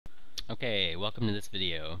Okay, welcome to this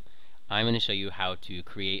video. I'm going to show you how to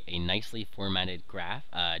create a nicely formatted graph,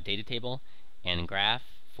 data table and graph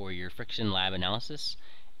for your friction lab analysis.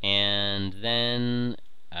 And then,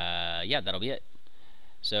 yeah, that'll be it.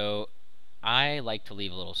 So I like to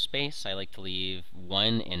leave a little space. I like to leave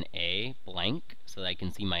 1 and A blank so that I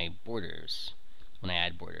can see my borders when I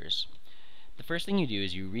add borders. The first thing you do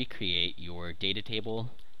is you recreate your data table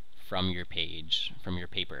from your page, from your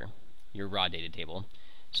paper, your raw data table.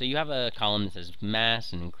 So you have a column that says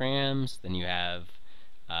mass and grams, then you have,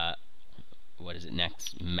 what is it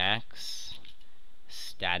next? Max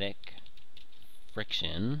static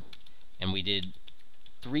friction, and we did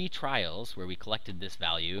 3 trials where we collected this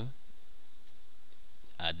value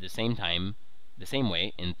the same time, the same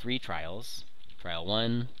way in 3 trials. Trial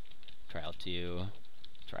 1, trial 2,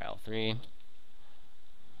 trial 3.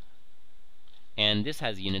 And this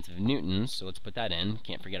has units of newtons, so let's put that in.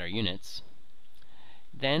 Can't forget our units.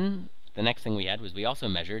 Then the next thing we had was we also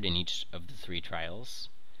measured in each of the 3 trials.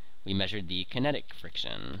 We measured the kinetic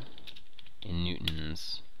friction in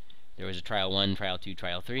newtons. There was a trial 1, trial 2,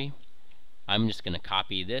 trial 3. I'm just going to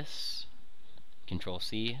copy this, Control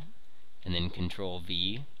C, and then Control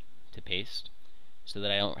V to paste, so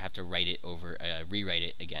that I don't have to write it over, rewrite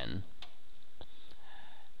it again.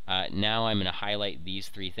 Now I'm going to highlight these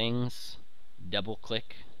 3 things, double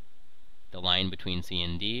click the line between C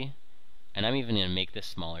and D, and I'm even going to make this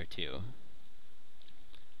smaller too.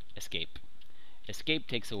 Escape. Escape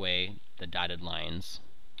takes away the dotted lines.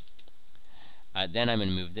 Then I'm going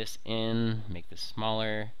to move this in, make this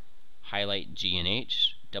smaller, highlight G and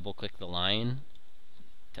H, double click the line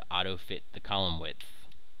to auto fit the column width.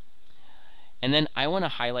 And then I want to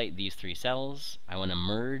highlight these 3 cells. I want to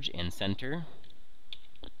merge and center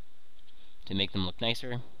to make them look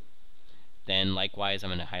nicer. Then likewise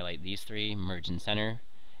I'm going to highlight these 3, merge and center.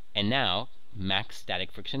 And now max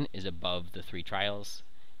static friction is above the 3 trials,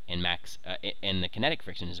 and and the kinetic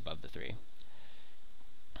friction is above the 3.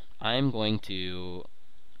 I'm going to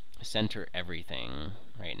center everything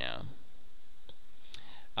right now.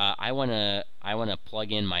 I wanna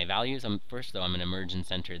plug in my values. First though, I'm gonna merge and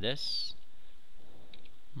center this.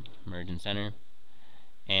 Merge and center.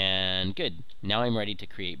 And good. Now I'm ready to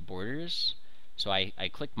create borders. So I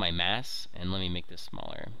click my mass, and let me make this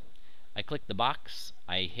smaller. I click the box,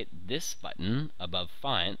 I hit this button above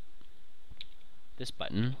font, this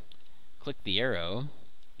button, click the arrow,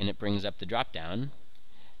 and it brings up the drop down.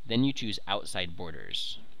 Then you choose outside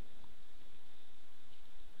borders.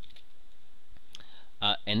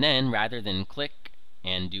 And then rather than click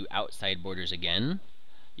and do outside borders again,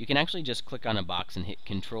 you can actually just click on a box and hit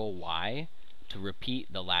Control Y to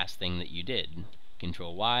repeat the last thing that you did.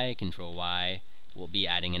 Control Y, we'll be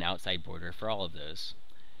adding an outside border for all of those.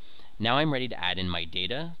 Now I'm ready to add in my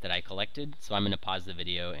data that I collected, so I'm going to pause the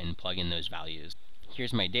video and plug in those values.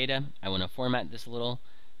 Here's my data. I want to format this a little,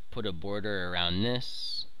 put a border around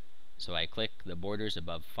this, so I click the borders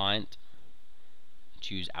above font,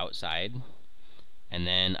 choose outside, and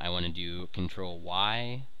then I want to do Control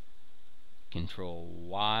Y, Control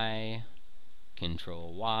Y,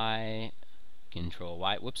 Control Y, Control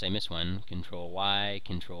Y, whoops, I missed one, Control Y,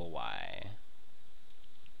 Control Y.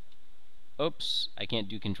 Oops, I can't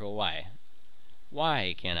do Control Y.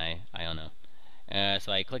 Why can't I? I don't know.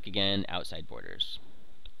 So I click again, outside borders.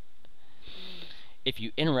 If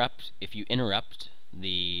you interrupt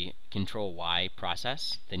the Control Y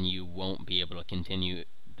process, then you won't be able to continue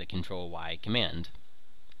the Control Y command.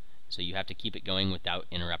 So you have to keep it going without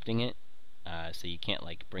interrupting it. So you can't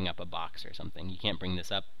like bring up a box or something. You can't bring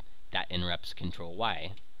this up. That interrupts Control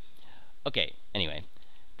Y. Okay, anyway.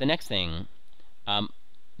 The next thing,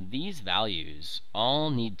 these values all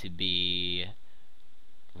need to be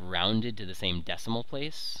rounded to the same decimal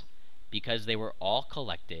place because they were all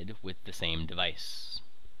collected with the same device.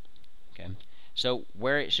 Okay, so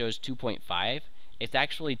where it shows 2.5, it's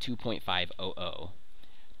actually 2.500.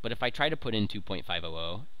 But if I try to put in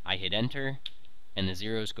 2.500, I hit enter and the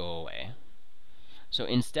zeros go away. So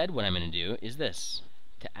instead what I'm going to do is this.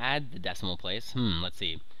 To add the decimal place, let's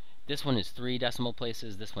see. This one is 3 decimal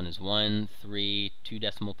places, this one is 1, 3, 2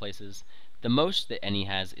 decimal places. The most that any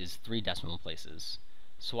has is 3 decimal places.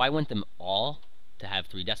 So I want them all to have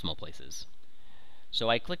 3 decimal places. So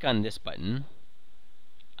I click on this button.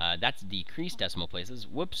 That's decrease decimal places.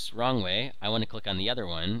 Whoops, wrong way. I want to click on the other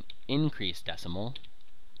one, increase decimal,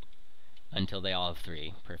 until they all have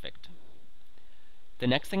 3. Perfect. The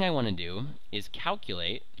next thing I want to do is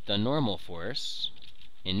calculate the normal force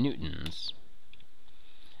in newtons.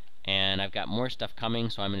 And I've got more stuff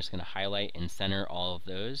coming, so I'm just going to highlight and center all of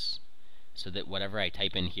those so that whatever I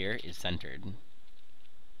type in here is centered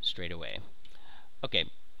straight away. Okay,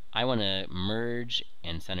 I want to merge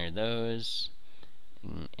and center those,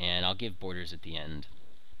 and I'll give borders at the end.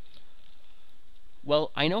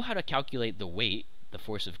 Well, I know how to calculate the weight, the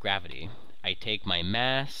force of gravity. I take my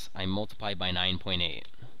mass, I multiply by 9.8.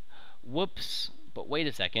 Whoops, but wait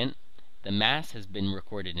a second. The mass has been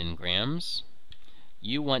recorded in grams.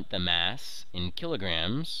 You want the mass in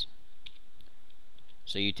kilograms.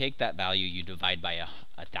 So you take that value, you divide by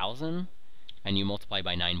 1,000, and you multiply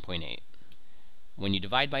by 9.8. When you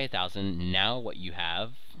divide by 1,000, now what you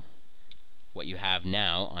have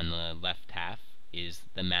now on the left half is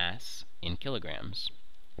the mass in kilograms.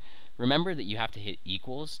 Remember that you have to hit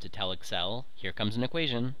equals to tell Excel, here comes an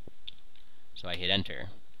equation. So I hit enter.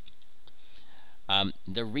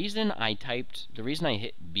 The reason I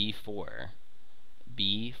hit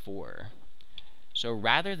B4, so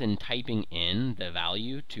rather than typing in the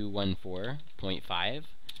value 214.5,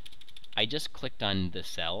 I just clicked on the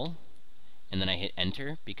cell and then I hit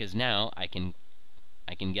enter, because now I can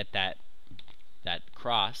get that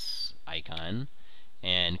cross icon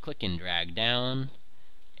and click and drag down,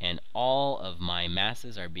 and all of my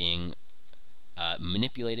masses are being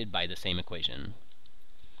manipulated by the same equation.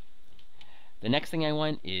 The next thing I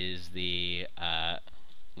want is the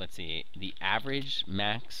the average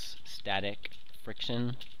max static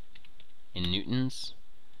friction in newtons,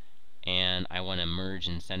 and I want to merge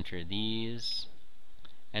and center these,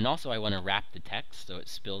 and also I want to wrap the text so it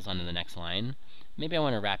spills onto the next line. Maybe I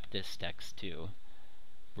want to wrap this text too.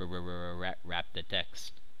 Wrap the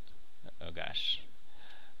text. Oh gosh,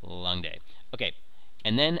 long day. Okay,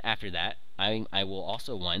 and then after that I will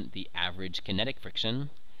also want the average kinetic friction,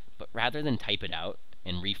 but rather than type it out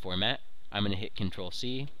and reformat, I'm going to hit Control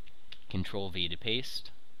C, Control V to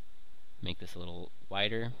paste, make this a little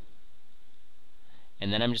wider,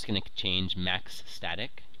 and then I'm just going to change max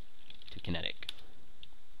static to kinetic.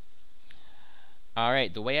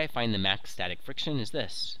 Alright, the way I find the max static friction is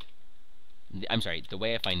this. The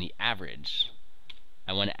way I find the average.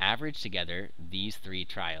 I want to average together these three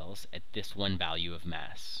trials at this one value of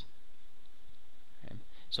mass. Okay.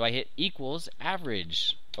 So I hit equals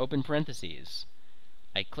average, open parentheses.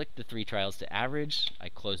 I click the three trials to average, I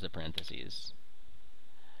close the parentheses.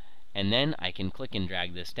 And then I can click and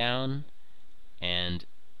drag this down, and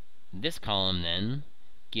this column then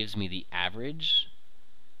gives me the average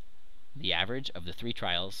of the three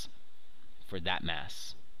trials for that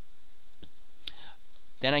mass.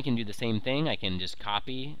 Then I can do the same thing. I can just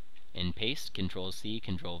copy and paste, Control C,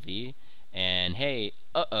 Control V, and hey,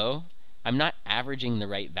 I'm not averaging the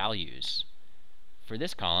right values. For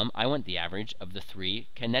this column, I want the average of the three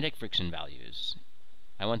kinetic friction values.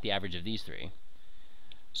 I want the average of these three.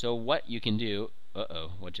 So what you can do,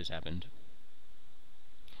 what just happened?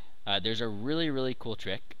 There's a really cool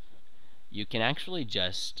trick. You can actually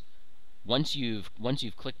just, once you've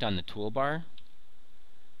clicked on the toolbar,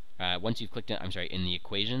 in the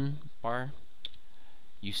equation bar,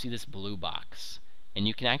 you see this blue box, and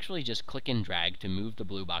you can actually just click and drag to move the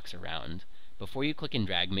blue box around. Before you click and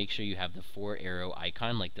drag, make sure you have the 4 arrow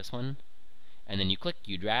icon like this one, and then you click,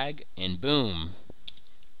 you drag, and boom,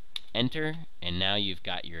 enter, and now you've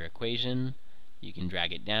got your equation. You can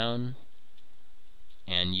drag it down,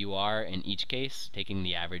 and you are, in each case, taking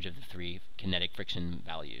the average of the three kinetic friction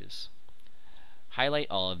values.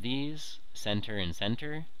 Highlight all of these, center and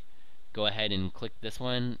center. Go ahead and click this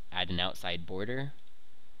one, add an outside border.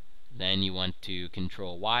 Then you want to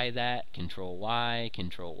Control Y that, Control Y,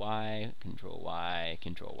 Control Y, Control Y,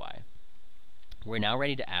 Control Y. We're now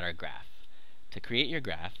ready to add our graph. To create your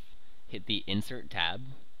graph, hit the Insert tab,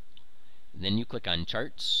 then you click on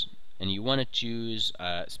Charts, and you want to choose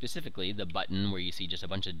specifically the button where you see just a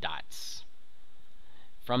bunch of dots.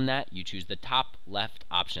 From that, you choose the top left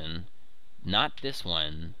option, not this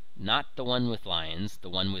one, not the one with lines, the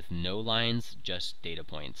one with no lines, just data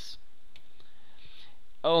points.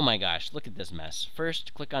 Oh my gosh, look at this mess.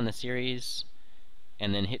 First, click on the series,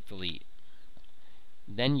 and then hit delete.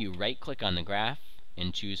 Then you right-click on the graph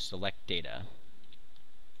and choose Select Data.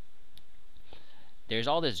 There's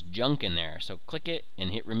all this junk in there, so click it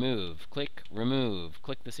and hit Remove. Click, remove.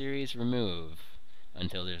 Click the series, remove,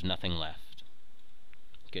 until there's nothing left.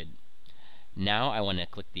 Good. Now I want to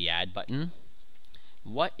click the Add button.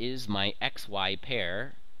 What is my XY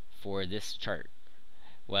pair for this chart?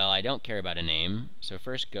 Well, I don't care about a name, so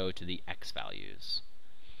first go to the X values.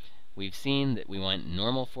 We've seen that we want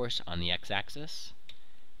normal force on the X-axis.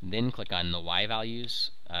 Then click on the Y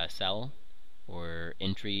values cell or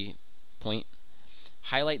entry point.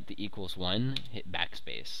 Highlight the equals 1, hit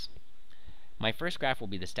backspace. My first graph will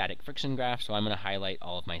be the static friction graph, so I'm going to highlight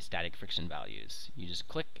all of my static friction values. You just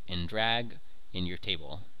click and drag in your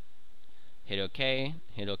table. hit OK,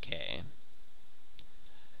 hit OK.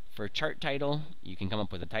 For chart title, you can come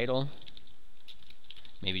up with a title,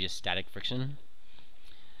 maybe just static friction.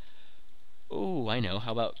 Oh, I know,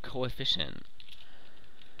 how about coefficient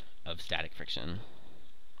of static friction?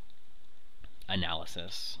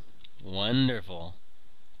 Analysis. Wonderful.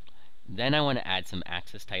 Then I want to add some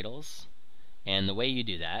axis titles, and the way you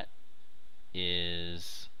do that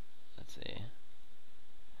is, let's see,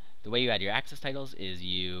 the way you add your axis titles is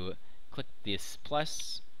you click this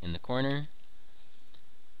plus in the corner,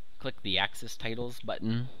 click the axis titles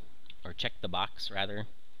button, or check the box rather,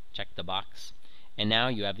 check the box, and now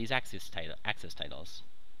you have these axis titles.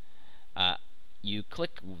 You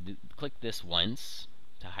click this once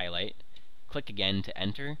to highlight, click again to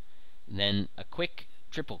enter, then a quick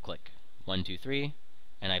triple click, 1, 2, 3,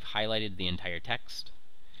 and I've highlighted the entire text.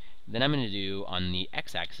 Then I'm going to do on the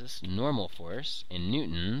x-axis normal force in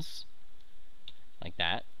newtons, like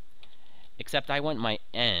that, except I want my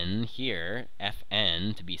n here,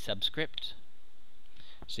 Fn, to be subscript.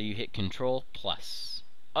 So you hit Control plus.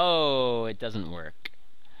 Oh, it doesn't work.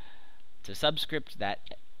 To subscript that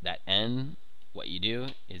n, what you do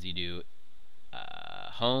is you do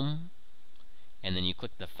home, and then you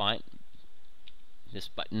click the font, this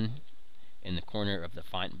button in the corner of the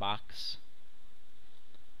font box.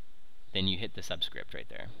 Then you hit the subscript right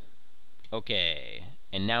there. Okay,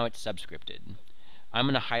 and now it's subscripted. I'm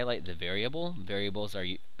going to highlight the variable. Variables are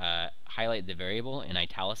highlight the variable and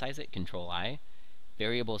italicize it, Control I.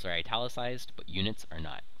 Variables are italicized, but units are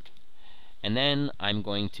not. And then I'm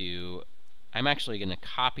actually going to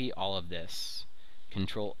copy all of this.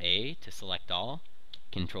 Control A to select all,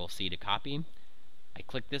 Control C to copy. I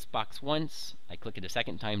click this box once, I click it a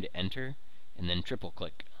second time to enter, and then triple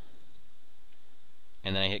click.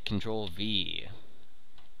 And then I hit Control V.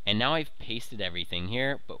 And now I've pasted everything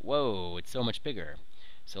here, but whoa, it's so much bigger.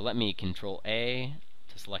 So let me Control A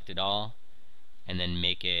to select it all, and then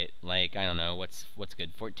make it like, I don't know, what's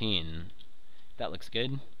good, 14. That looks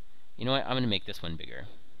good. You know what, I'm going to make this one bigger,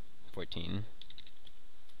 14.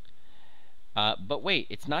 But wait,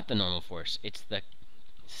 it's not the normal force, it's the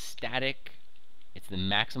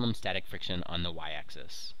maximum static friction on the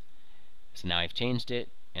y-axis. So now I've changed it,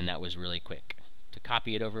 and that was really quick. To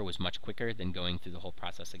copy it over was much quicker than going through the whole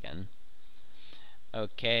process again.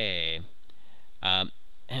 Okay.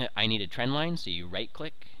 I need a trend line, so you right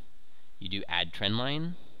click, you do add trend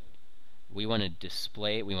line. We want to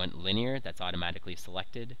display, we want linear, that's automatically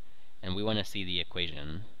selected, and we want to see the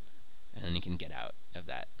equation. And then you can get out of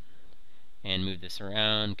that. And move this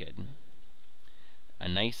around, good. A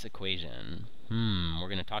nice equation. We're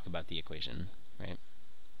going to talk about the equation, right?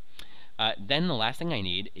 Then the last thing I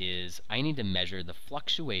need is I need to measure the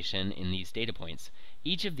fluctuation in these data points.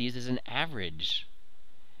 Each of these is an average.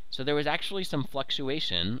 So there was actually some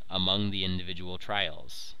fluctuation among the individual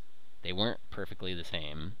trials. They weren't perfectly the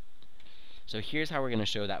same. So here's how we're going to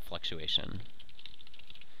show that fluctuation.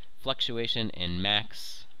 Fluctuation in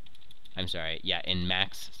max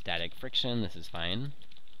static friction, this is fine,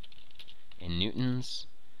 in newtons,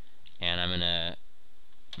 and I'm going to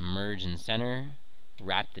merge and center,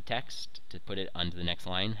 wrap the text to put it onto the next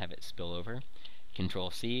line, have it spill over, Control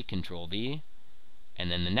C, Control V, and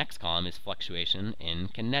then the next column is fluctuation in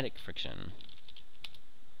kinetic friction.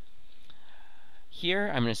 Here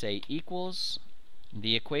I'm going to say equals,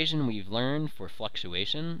 the equation we've learned for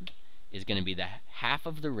fluctuation is going to be the half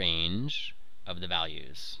of the range of the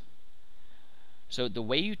values. So the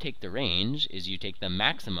way you take the range is you take the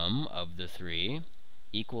maximum of the 3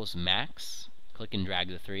 equals max, click and drag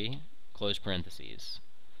the 3, close parentheses,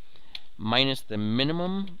 minus the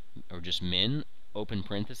minimum, or just min, open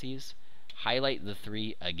parentheses, highlight the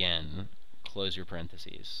 3 again, close your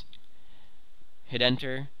parentheses. Hit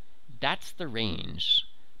enter. That's the range,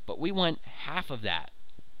 but we want half of that.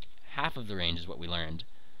 Half of the range is what we learned.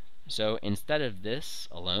 So instead of this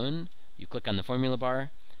alone, you click on the formula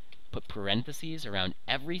bar, put parentheses around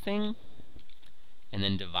everything, and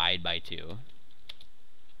then divide by 2.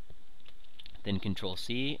 Then Control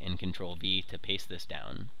C and Control V to paste this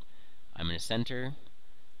down. I'm going to center,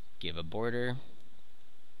 give a border,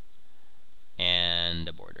 and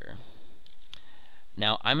a border.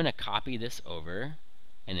 Now I'm going to copy this over,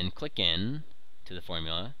 and then click in to the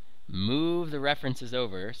formula, move the references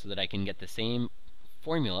over so that I can get the same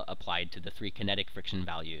formula applied to the 3 kinetic friction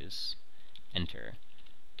values. Enter.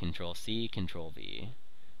 Control C, Control V,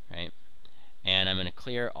 right? And I'm going to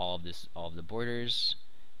clear all of the borders,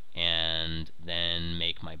 and then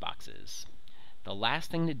make my boxes. The last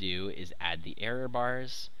thing to do is add the error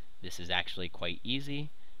bars. This is actually quite easy,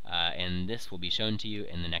 and this will be shown to you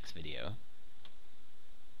in the next video.